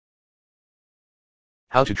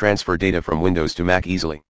How to transfer data from Windows to Mac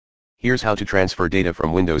easily. Here's how to transfer data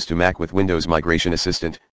from Windows to Mac with Windows Migration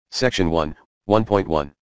Assistant, Section 1,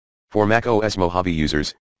 1.1. For Mac OS Mojave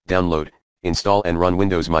users, download, install and run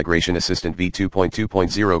Windows Migration Assistant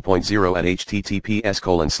v2.2.0.0 at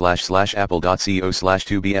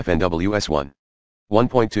https://apple.co/2bfnws1.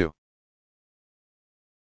 1.2.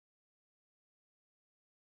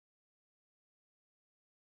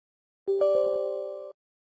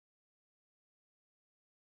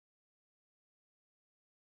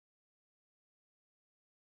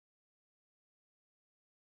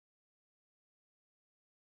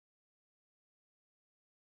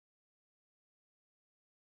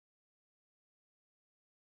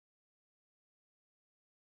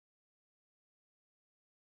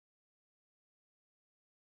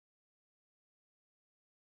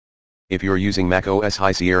 If you're using Mac OS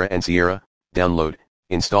High Sierra and Sierra, download,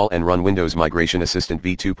 install and run Windows Migration Assistant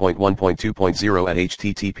v2.1.2.0 at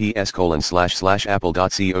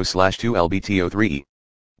https://apple.co/2lbto3e.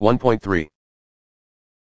 1.3.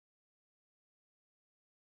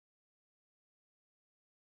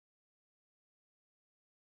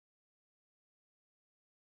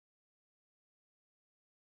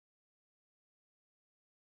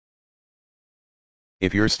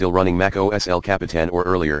 If you're still running Mac OS El Capitan or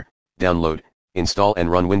earlier, download, install and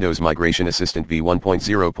run Windows Migration Assistant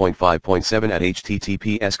v1.0.5.7 at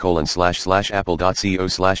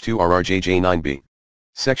https://apple.co/2rrjj9b.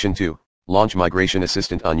 Section 2, Launch Migration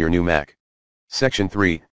Assistant on your new Mac. Section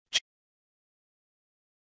 3,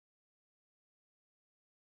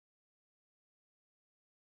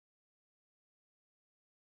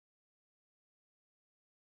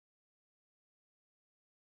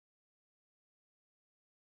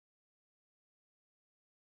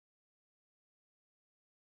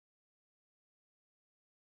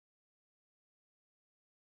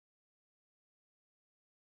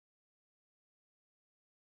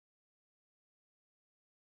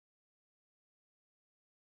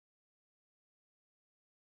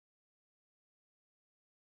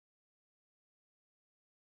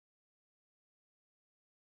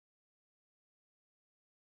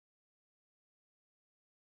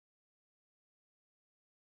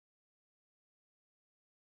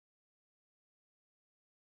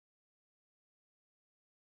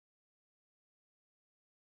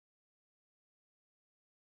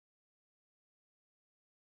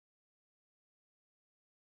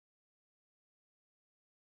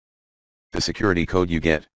 the security code you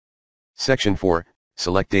get. Section 4,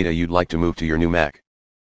 select data you'd like to move to your new Mac.